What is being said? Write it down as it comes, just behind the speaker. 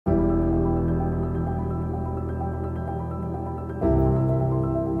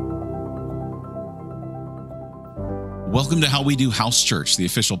Welcome to How We Do House Church, the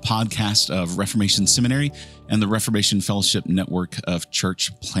official podcast of Reformation Seminary and the Reformation Fellowship network of church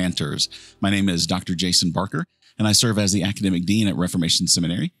planters. My name is Dr. Jason Barker, and I serve as the academic dean at Reformation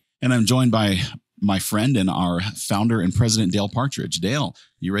Seminary. And I'm joined by my friend and our founder and president, Dale Partridge. Dale,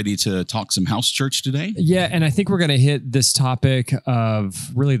 you ready to talk some house church today? Yeah, and I think we're going to hit this topic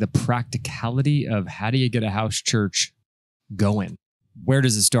of really the practicality of how do you get a house church going? Where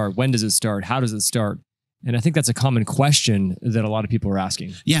does it start? When does it start? How does it start? And I think that's a common question that a lot of people are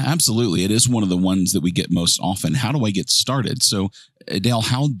asking. Yeah, absolutely. It is one of the ones that we get most often. How do I get started? So, Dale,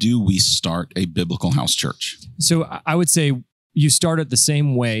 how do we start a biblical house church? So I would say you start it the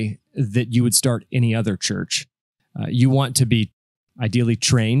same way that you would start any other church. You want to be ideally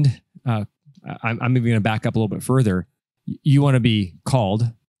trained. I'm even going to back up a little bit further. You want to be called,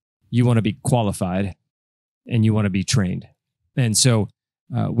 you want to be qualified, and you want to be trained. And so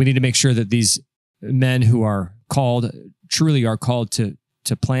we need to make sure that these men who are called truly are called to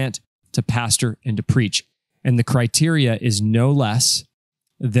plant, to pastor, and to preach. And the criteria is no less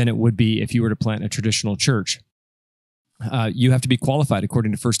than it would be if you were to plant a traditional church. You have to be qualified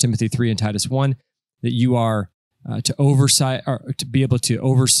according to 1 Timothy 3 and Titus 1, that you are to be able to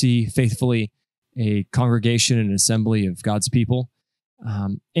oversee faithfully a congregation and an assembly of God's people,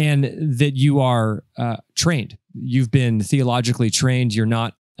 and that you are trained. You've been theologically trained. You're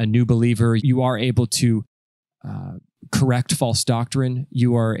not a new believer. You are able to correct false doctrine.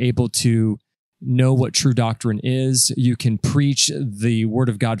 You are able to know what true doctrine is. You can preach the word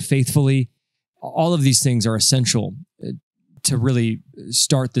of God faithfully. All of these things are essential to really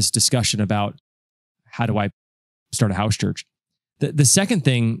start this discussion about how do I start a house church. The second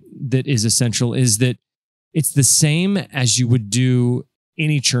thing that is essential is that it's the same as you would do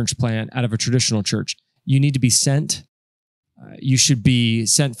any church plant out of a traditional church. You need to be sent. You should be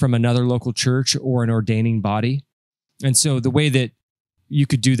sent from another local church or an ordaining body. And so the way that you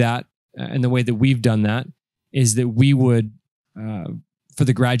could do that, and the way that we've done that, is that we would, for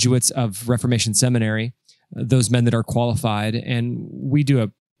the graduates of Reformation Seminary, those men that are qualified, and we do a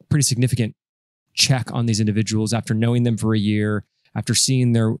pretty significant check on these individuals after knowing them for a year, after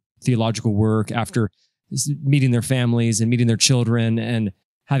seeing their theological work, after meeting their families and meeting their children and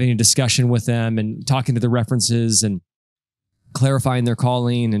having a discussion with them and talking to the references and clarifying their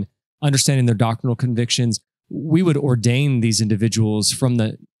calling and understanding their doctrinal convictions. We would ordain these individuals from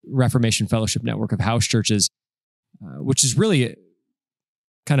the Reformation Fellowship network of house churches, which is really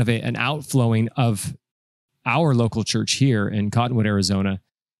kind of an outflowing of our local church here in Cottonwood, Arizona,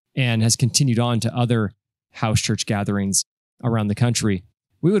 and has continued on to other house church gatherings around the country.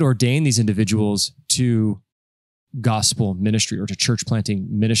 We would ordain these individuals to gospel ministry or to church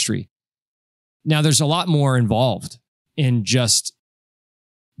planting ministry. Now, there's a lot more involved in just,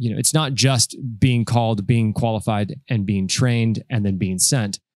 it's not just being called, being qualified, and being trained, and then being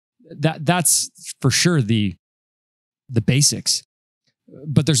sent. That's for sure the basics.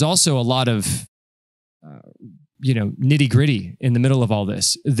 But there's also a lot of, nitty gritty in the middle of all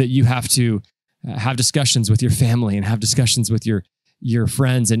this that you have to have discussions with your family and have discussions with your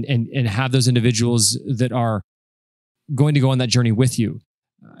friends and have those individuals that are going to go on that journey with you.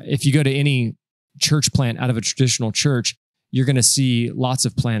 If you go to any church plant out of a traditional church, you're going to see lots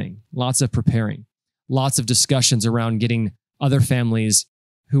of planning, lots of preparing, lots of discussions around getting other families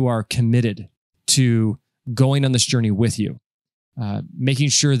who are committed to going on this journey with you, making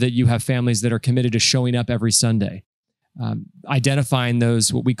sure that you have families that are committed to showing up every Sunday, identifying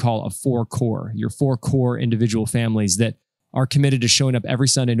those, what we call your four core individual families that are committed to showing up every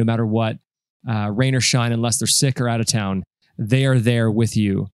Sunday, no matter what, rain or shine, unless they're sick or out of town. They are there with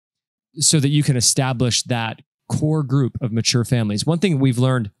you so that you can establish that core group of mature families. One thing we've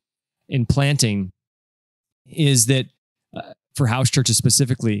learned in planting is that for house churches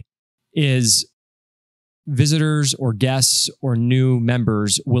specifically, is visitors or guests or new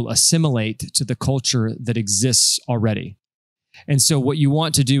members will assimilate to the culture that exists already. And so what you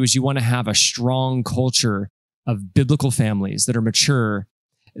want to do is you want to have a strong culture of biblical families that are mature,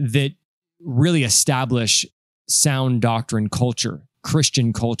 that really establish sound doctrine culture,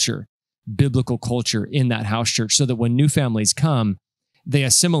 Christian culture, biblical culture in that house church, so that when new families come, they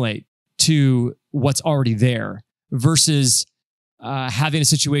assimilate to what's already there, versus having a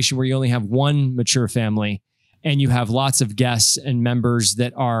situation where you only have one mature family and you have lots of guests and members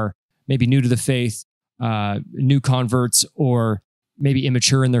that are maybe new to the faith, new converts, or maybe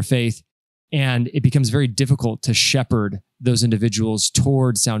immature in their faith. And it becomes very difficult to shepherd those individuals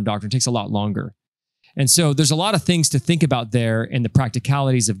toward sound doctrine. It takes a lot longer. And so there's a lot of things to think about there and the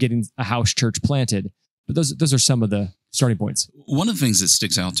practicalities of getting a house church planted. But those are some of the starting points. One of the things that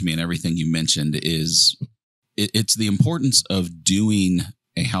sticks out to me in everything you mentioned is it's the importance of doing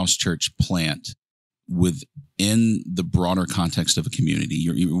a house church plant within the broader context of a community.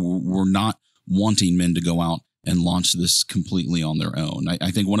 We're not wanting men to go out and launch this completely on their own.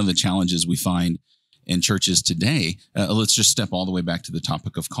 I think one of the challenges we find in churches today, let's just step all the way back to the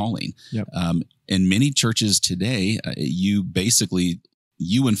topic of calling. Yep. In many churches today, you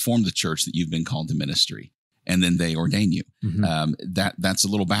inform the church that you've been called to ministry, and then they ordain you. Mm-hmm. That's a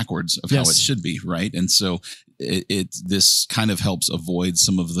little backwards of how it should be, right? And so this kind of helps avoid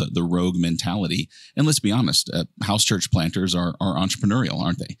some of the rogue mentality. And let's be honest, house church planters are entrepreneurial,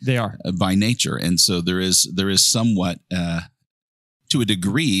 aren't they? They are by nature, and so there is somewhat to a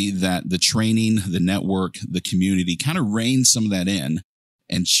degree that the training, the network, the community kind of reins some of that in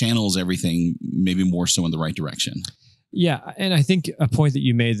and channels everything maybe more so in the right direction. Yeah, and I think a point that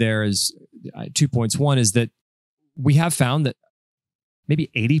you made there is 2 points. One is that we have found that maybe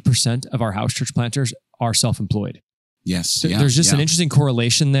 80% of our house church planters are self-employed. Yes. There's just an interesting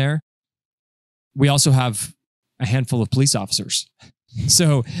correlation there. We also have a handful of police officers.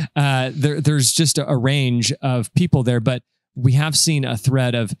 So there's just a range of people there, but we have seen a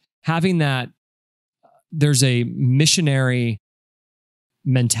thread of having that. There's a missionary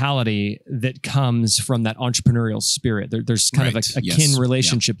mentality that comes from that entrepreneurial spirit. There's kind of a kin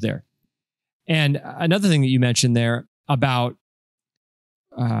relationship there. And another thing that you mentioned there about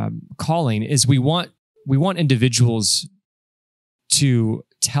calling is we want individuals to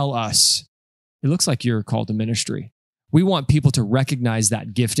tell us, it looks like you're called to ministry. We want people to recognize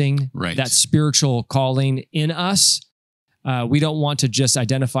that gifting, that spiritual calling in us. We don't want to just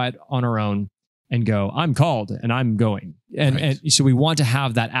identify it on our own and go, I'm called and I'm going. And so we want to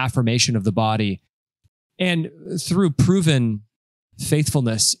have that affirmation of the body. And through proven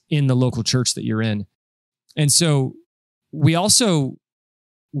faithfulness in the local church that you're in. And so we also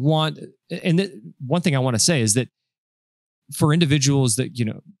want, and one thing I want to say is that for individuals that,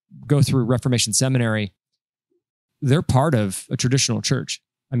 go through Reformation Seminary, they're part of a traditional church.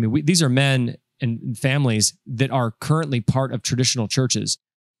 I mean, these are men and families that are currently part of traditional churches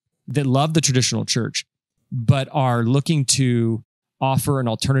that love the traditional church, but are looking to offer an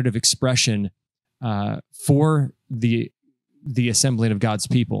alternative expression for the assembling of God's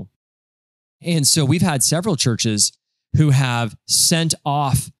people. And so we've had several churches who have sent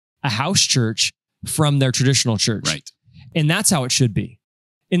off a house church from their traditional church. Right. And that's how it should be,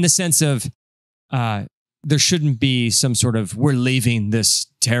 in the sense of there shouldn't be some sort of, we're leaving this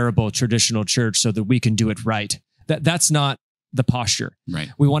terrible traditional church so that we can do it right. That's not the posture. Right.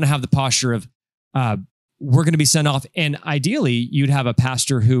 We want to have the posture of, we're going to be sent off. And ideally, you'd have a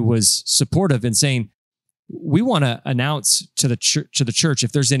pastor who was supportive and saying, we want to announce to the church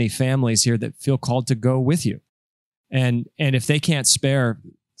if there's any families here that feel called to go with you. And if they can't spare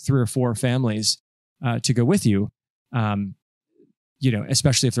 3 or 4 families to go with you,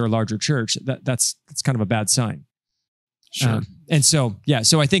 especially if they're a larger church, that's kind of a bad sign. Sure. So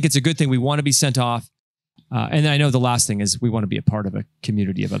I think it's a good thing. We want to be sent off. And I know the last thing is we want to be a part of a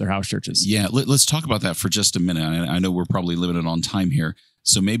community of other house churches. Yeah, let's talk about that for just a minute. I know we're probably limited on time here,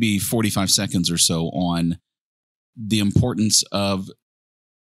 so maybe 45 seconds or so on the importance of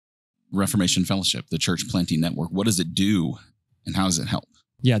Reformation Fellowship, the church planting network. What does it do, and how does it help?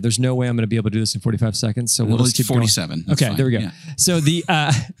 Yeah, there's no way I'm going to be able to do this in 45 seconds, so we'll just keep 47. going. Okay, fine. There we go. Yeah. So the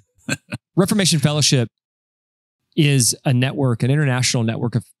Reformation Fellowship is a network, an international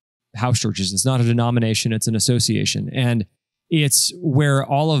network of house churches. It's not a denomination, it's an association. And it's where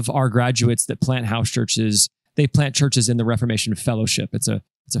all of our graduates that plant house churches, they plant churches in the Reformation Fellowship. It's a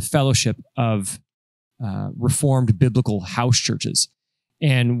fellowship of Reformed biblical house churches.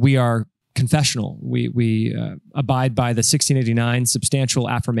 And we are confessional. We abide by the 1689 substantial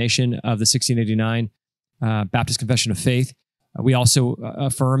affirmation of the 1689 Baptist Confession of Faith. We also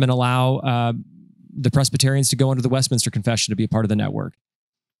affirm and allow the Presbyterians to go under the Westminster Confession to be a part of the network.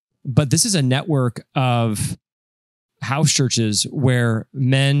 But this is a network of house churches where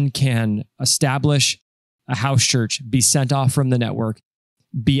men can establish a house church, be sent off from the network,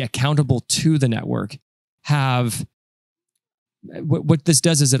 be accountable to the network, have... What this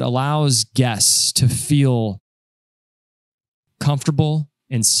does is it allows guests to feel comfortable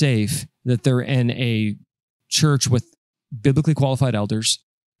and safe that they're in a church with biblically qualified elders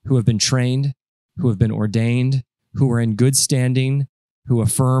who have been trained, who have been ordained, who are in good standing, who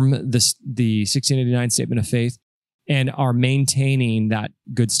affirm the 1689 Statement of Faith, and are maintaining that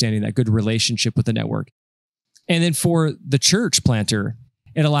good standing, that good relationship with the network. And then for the church planter,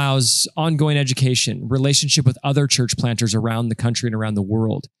 it allows ongoing education, relationship with other church planters around the country and around the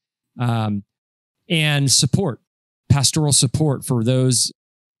world, and support, pastoral support for those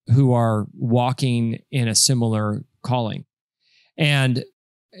who are walking in a similar calling. And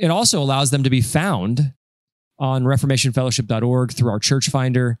it also allows them to be found on reformationfellowship.org through our church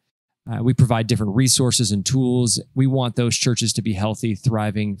finder. We provide different resources and tools. We want those churches to be healthy,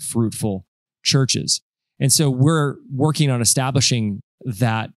 thriving, fruitful churches. And so we're working on establishing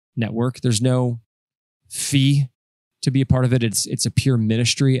that network. There's no fee to be a part of it. It's a pure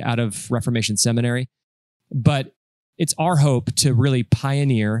ministry out of Reformation Seminary. But it's our hope to really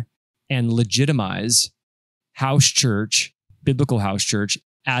pioneer and legitimize house church, biblical house church,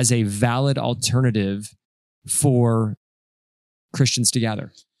 as a valid alternative for Christians to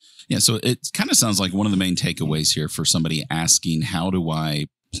gather. Yeah, so it kind of sounds like one of the main takeaways here for somebody asking, how do I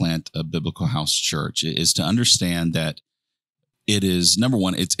plant a biblical house church, is to understand that it is, number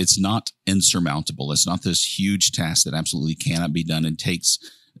one, it's not insurmountable. It's not this huge task that absolutely cannot be done and takes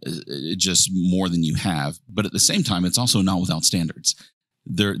just more than you have. But at the same time, it's also not without standards.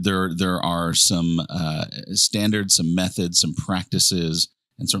 There are some standards, some methods, some practices,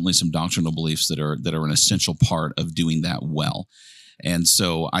 and certainly some doctrinal beliefs that are an essential part of doing that well. And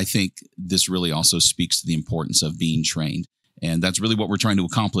so I think this really also speaks to the importance of being trained. And that's really what we're trying to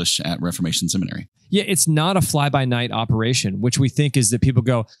accomplish at Reformation Seminary. Yeah, it's not a fly-by-night operation, which we think is that people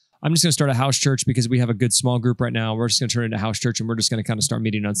go, I'm just going to start a house church because we have a good small group right now. We're just going to turn it into a house church and we're just going to kind of start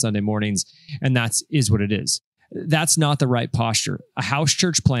meeting on Sunday mornings. And is what it is. That's not the right posture. A house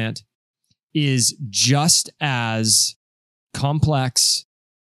church plant is just as complex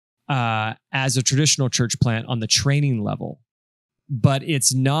as a traditional church plant on the training level, but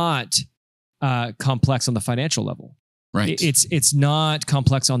it's not complex on the financial level. Right. It's not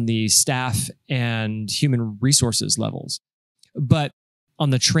complex on the staff and human resources levels, but on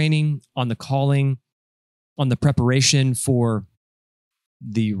the training, on the calling, on the preparation for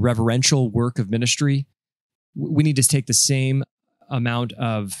the reverential work of ministry, we need to take the same amount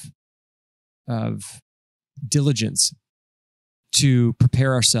of diligence to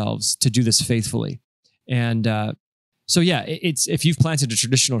prepare ourselves to do this faithfully. And so, yeah, if you've planted a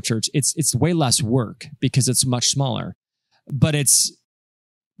traditional church, it's way less work because it's much smaller. But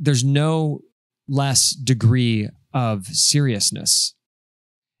there's no less degree of seriousness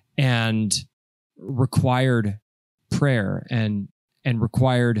and required prayer and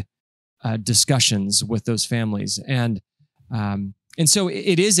required discussions with those families, and so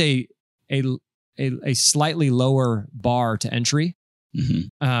it is a slightly lower bar to entry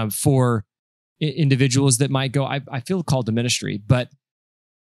for individuals that might go, I feel called to ministry, but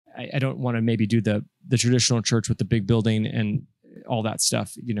I don't want to maybe do the traditional church with the big building and all that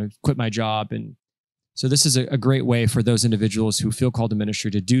stuff, quit my job. And so this is a great way for those individuals who feel called to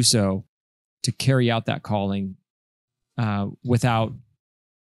ministry to do so, to carry out that calling without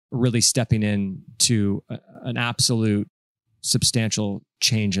really stepping in to an absolute substantial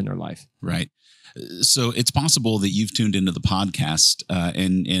change in their life. Right. So it's possible that you've tuned into the podcast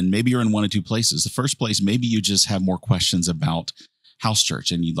and maybe you're in one of two places. The first place, maybe you just have more questions about house church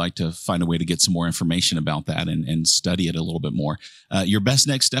and you'd like to find a way to get some more information about that and study it a little bit more. Your best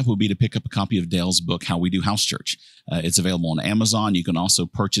next step would be to pick up a copy of Dale's book, How We Do House Church. It's available on Amazon. You can also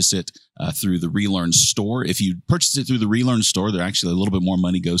purchase it through the Relearn store. If you purchase it through the Relearn store, there actually a little bit more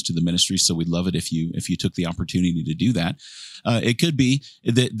money goes to the ministry. So we'd love it if you took the opportunity to do that. It could be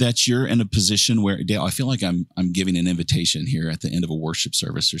that you're in a position where, Dale, I feel like I'm giving an invitation here at the end of a worship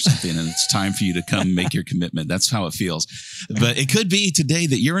service or something, and it's time for you to come make your commitment. That's how it feels. But it could be today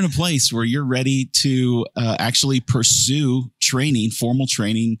that you're in a place where you're ready to actually pursue training, formal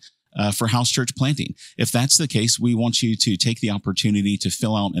training for house church planting. If that's the case, we want you to take the opportunity to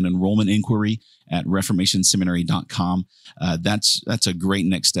fill out an enrollment inquiry at reformationseminary.com. That's a great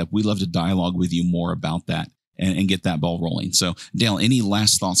next step. We'd love to dialogue with you more about that and get that ball rolling. So, Dale, any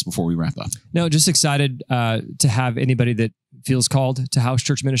last thoughts before we wrap up? No, just excited to have anybody that feels called to house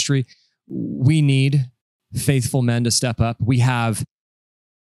church ministry. We need faithful men to step up. We have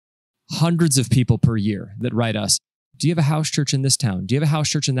hundreds of people per year that write us, do you have a house church in this town? Do you have a house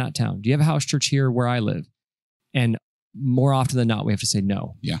church in that town? Do you have a house church here where I live? And more often than not, we have to say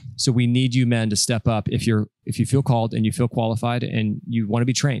no. Yeah. So we need you men to step up. If you feel called and you feel qualified and you want to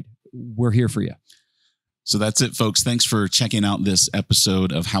be trained, we're here for you. So that's it, folks. Thanks for checking out this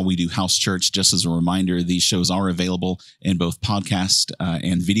episode of How We Do House Church. Just as a reminder, these shows are available in both podcast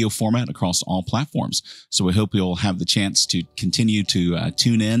and video format across all platforms. So we hope you'll have the chance to continue to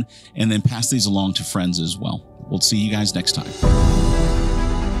tune in and then pass these along to friends as well. We'll see you guys next time.